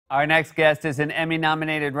Our next guest is an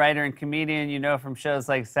Emmy-nominated writer and comedian you know from shows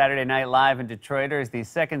like Saturday Night Live and Detroiters. The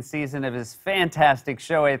second season of his fantastic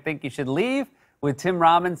show, I Think You Should Leave, with Tim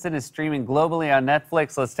Robinson, is streaming globally on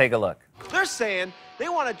Netflix. Let's take a look. They're saying they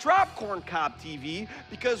want to drop Corn Cob TV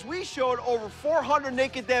because we showed over 400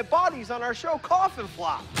 naked dead bodies on our show Coffin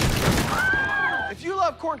Flop. If you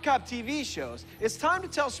love Corn Cob TV shows, it's time to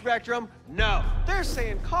tell Spectrum, no. They're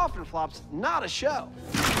saying Coffin Flop's not a show.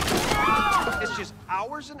 It's just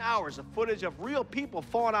hours and hours of footage of real people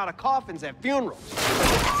falling out of coffins at funerals.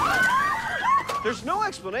 There's no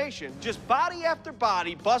explanation, just body after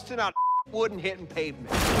body busting out wood and hitting pavement.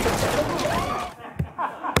 Please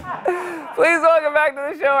welcome back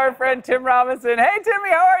to the show our friend Tim Robinson. Hey, Timmy,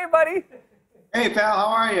 how are you, buddy? Hey, pal, how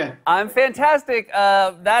are you? I'm fantastic.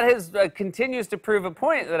 That has continues to prove a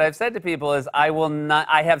point that I've said to people is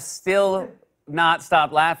I have still not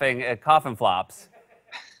stopped laughing at Coffin Flops.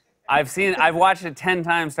 I've watched it 10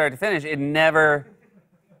 times start to finish. It never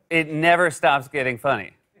stops being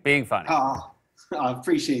funny. Oh, I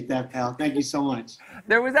appreciate that, pal. Thank you so much.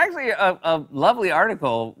 There was actually a lovely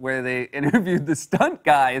article where they interviewed the stunt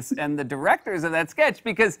guys and the directors of that sketch,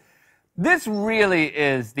 because this really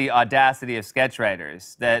is the audacity of sketch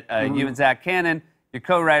writers, that you and Zach Cannon, your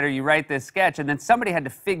co-writer, you write this sketch, and then somebody had to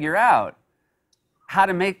figure out how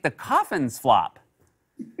to make the coffins flop.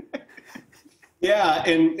 Yeah,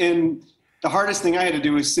 and the hardest thing I had to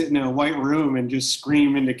do was sit in a white room and just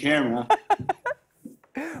scream into camera.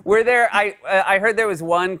 Were there, I heard there was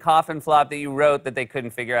one coffin flop that you wrote that they couldn't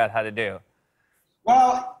figure out how to do.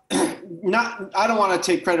 Well, I don't want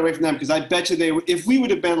to take credit away from them, because I bet you if we would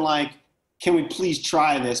have been like, can we please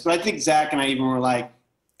try this? But I think Zach and I even were like,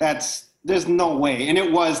 there's no way. And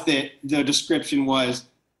it was that the description was,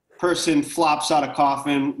 person flops out of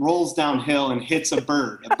coffin, rolls downhill, and hits a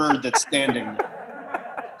bird that's standing there.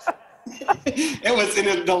 It was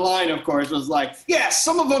in the line, of course, was like, yeah,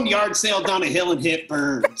 some of them yard sail down a hill and hit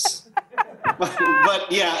birds.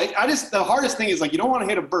 but yeah, the hardest thing is, like, you don't want to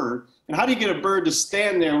hit a bird. And how do you get a bird to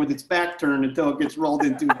stand there with its back turned until it gets rolled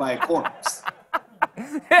into by a corpse?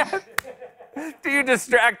 Yeah. Do you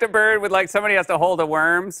distract a bird with, like, somebody has to hold a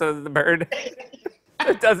worm so that the bird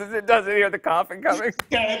it doesn't hear the coffin coming?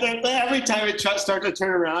 Yeah, every time it starts to turn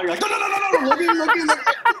around, you're like, no, look.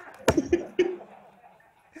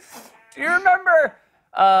 Do you remember,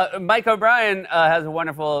 Mike O'Brien has a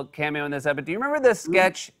wonderful cameo in this episode. Do you remember the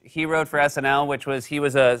sketch he wrote for SNL, which was he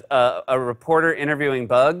was a reporter interviewing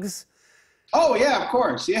bugs? Oh, yeah, of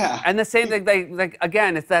course, yeah. And the same thing, like,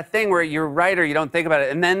 again, it's that thing where you're a writer, you don't think about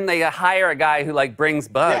it, and then they hire a guy who, like, brings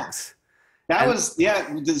bugs.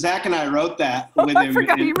 Yeah. Zach and I wrote that with him. I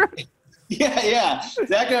forgot you wrote. Yeah.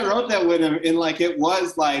 Zach and I wrote that with him, and, like, it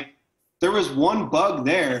was, like, there was one bug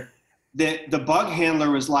there that the bug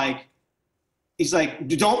handler was like, he's like,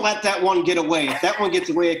 don't let that one get away. If that one gets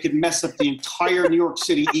away, it could mess up the entire New York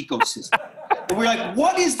City ecosystem. And we're like,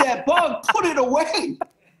 what is that bug? Put it away.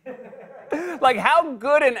 Like, how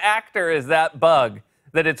good an actor is that bug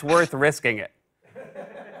that it's worth risking it?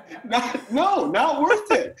 No, not worth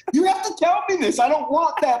it. You have to tell me this. I don't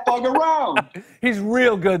want that bug around. He's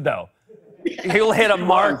real good, though. He'll hit a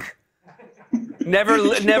mark. Never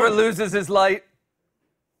loses his light.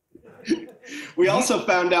 We also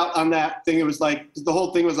found out on that thing, it was like, the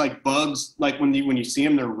whole thing was like bugs, like when you see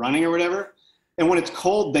them, they're running or whatever. And when it's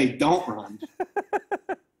cold, they don't run.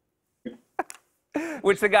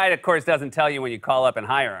 Which the guy, of course, doesn't tell you when you call up and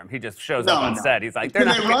hire him. He just shows up on set. He's like, Can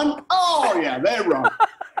they run? Oh, yeah, they run.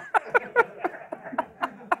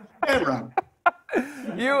 They run.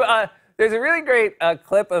 There's a really great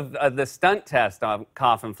clip of the stunt test on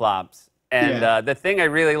Coffin Flops. And the thing I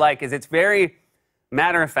really like is it's very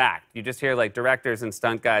matter of fact. You just hear, like, directors and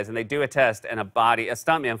stunt guys, and they do a test, and a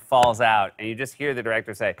stuntman falls out, and you just hear the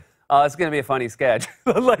director say, oh, it's going to be a funny sketch.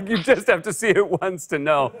 Like, you just have to see it once to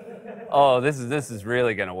know, oh, this is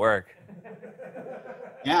really going to work.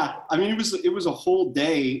 Yeah, I mean, it was a whole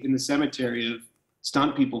day in the cemetery of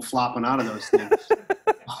stunt people flopping out of those things.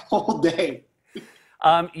 A whole day.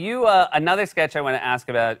 Another sketch I want to ask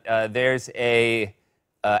about, there's a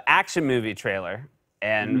action movie trailer,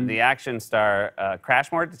 and the action star,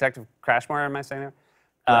 Detective Crashmore, am I saying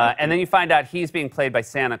that? And then you find out he's being played by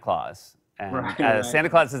Santa Claus. And Santa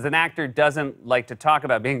Claus, as an actor, doesn't like to talk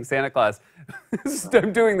about being Santa Claus.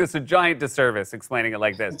 I'm doing this a giant disservice explaining it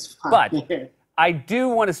like this. But I do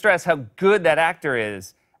want to stress how good that actor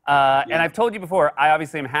is. And I've told you before, I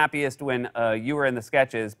obviously am happiest when you were in the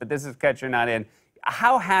sketches, but this is a sketch you're not in.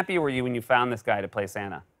 How happy were you when you found this guy to play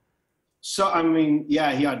Santa? So, I mean,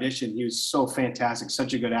 yeah, he auditioned. He was so fantastic,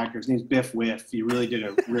 such a good actor. His name's Biff Whiff. He really did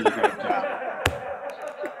a really great job.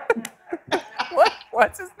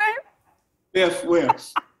 What's his name?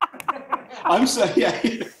 Whiff. I'm so yeah.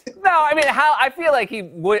 No, I mean, how I feel like he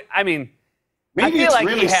would. I mean, Maybe I feel it's like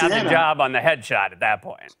really he had Santa. the job on the headshot at that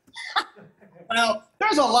point. Well,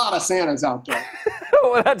 there's a lot of Santas out there.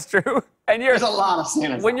 Well, that's true. And There's a lot of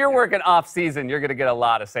Santas. when out you're there. working off season, you're gonna get a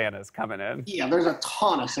lot of Santas coming in. Yeah, there's a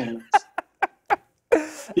ton of Santas.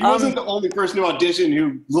 He wasn't the only person who auditioned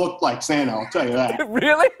who looked like Santa, I'll tell you that.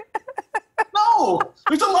 Really? No!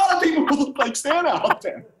 There's a lot of people who look like Santa out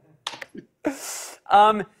there.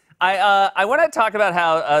 I want to talk about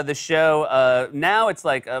how the show, now it's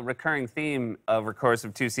like a recurring theme over the course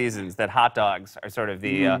of 2 seasons that hot dogs are sort of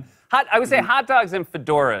the, I would say hot dogs and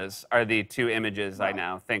fedoras are the 2 images I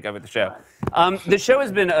now think of with the show. The show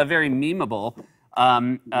has been very memeable.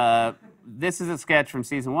 This is a sketch from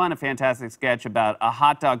season 1, a fantastic sketch about a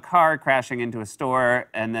hot dog car crashing into a store,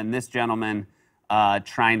 and then this gentleman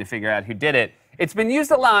trying to figure out who did it. It's been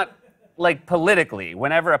used a lot, like politically,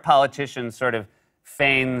 whenever a politician sort of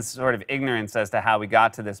feigns sort of ignorance as to how we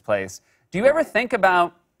got to this place. Do you ever think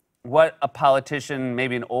about what a politician,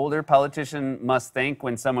 maybe an older politician, must think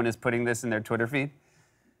when someone is putting this in their Twitter feed?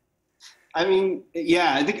 I mean,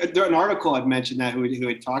 yeah, I think there an article I'd mentioned that who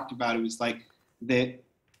had talked about it was like that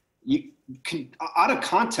you can, out of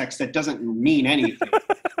context that doesn't mean anything.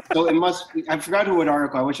 So it must. I forgot what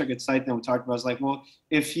article. I wish I could cite them. We talked about. I was like, well,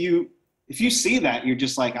 if you see that, you're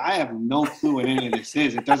just like, I have no clue what any of this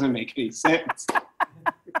is. It doesn't make any sense.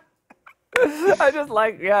 I just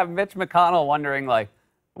like, yeah, Mitch McConnell wondering, like,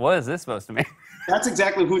 what is this supposed to mean? That's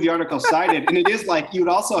exactly who the article cited. And it is like, you'd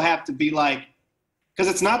also have to be like, because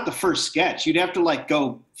it's not the first sketch. You'd have to like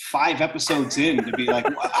go 5 episodes in to be like,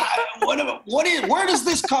 where does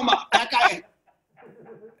this come up? That guy.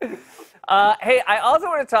 Hey, I also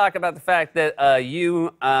want to talk about the fact that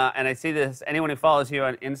you, and I see this, anyone who follows you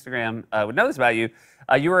on Instagram would know this about you,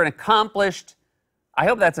 you were an accomplished, I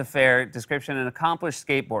hope that's a fair description, an accomplished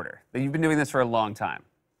skateboarder. That you've been doing this for a long time.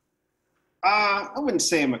 I wouldn't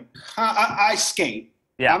say I skate.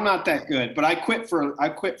 Yeah. I'm not that good, but I quit for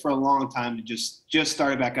a long time to just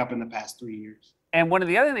started back up in the past 3 years. And one of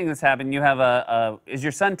the other things that's happened, you have is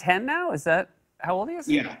your son 10 now? Is that, how old he is?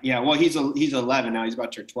 Yeah. Well, he's 11 now. He's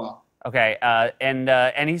about to turn 12. Okay,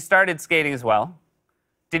 and he started skating as well.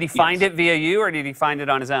 Did he find it via you, or did he find it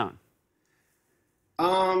on his own?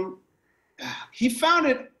 He found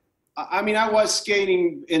it. I mean, I was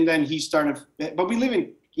skating, and then he started. But we live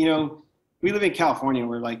in California,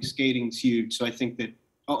 where like skating's huge. So I think that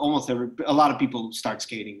almost a lot of people start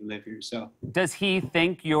skating who live here. So does he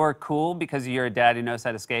think you're cool because you're a dad who knows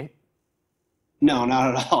how to skate? No,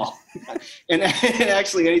 not at all. and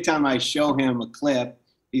actually, anytime I show him a clip,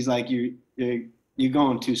 he's like, you're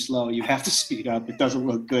going too slow. You have to speed up. It doesn't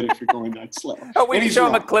look good if you're going that slow. Oh, when you show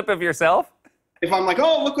him a clip of yourself? If I'm like,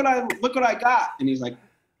 oh, look what I got, and he's like,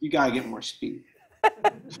 you gotta get more speed.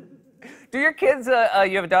 Do your kids? You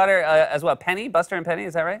have a daughter as well, Penny, Buster and Penny.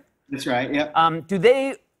 Is that right? That's right. Yeah. Do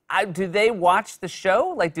they watch the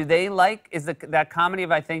show? Like, do they like? Is that comedy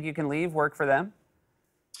of I Think You Can Leave work for them?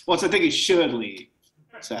 Well, so I think he should leave.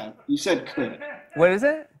 So you said could. What is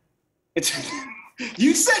it? It's.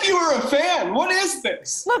 You said you were a fan. What is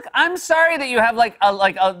this? Look, I'm sorry that you have like a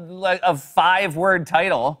 5-word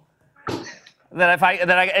title.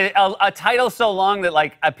 A title so long that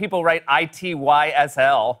like people write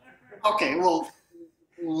ITYSL. Okay, well,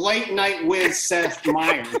 late night with Seth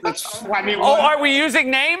Meyers. That's I mean. Oh, are we using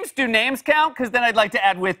names? Do names count? Because then I'd like to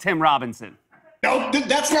add with Tim Robinson. No,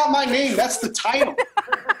 that's not my name. That's the title.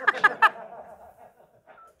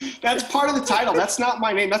 That's part of the title. That's not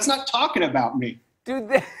my name. That's not talking about me. Dude,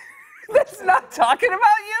 that's not talking about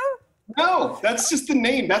you? No, that's just the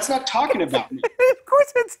name. That's not talking about me. Of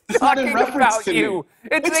course it's talking not in reference about to you. me.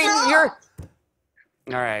 It's not. You're...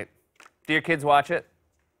 All right. Do your kids watch it?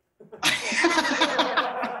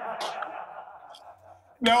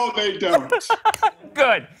 No, they don't.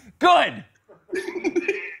 Good.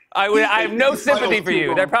 I have no sympathy for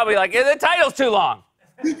you. They're probably like, the title's too long.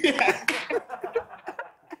 Yeah.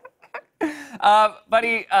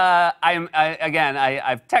 Buddy, I've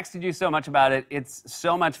texted you so much about it. It's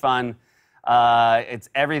so much fun. It's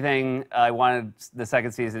everything I wanted the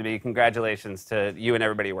second season to be. Congratulations to you and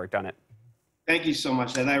everybody who worked on it. Thank you so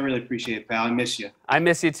much, Ed. I really appreciate it, pal. I miss you. I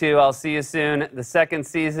miss you too. I'll see you soon. The second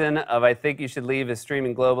season of I Think You Should Leave is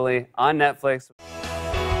streaming globally on Netflix.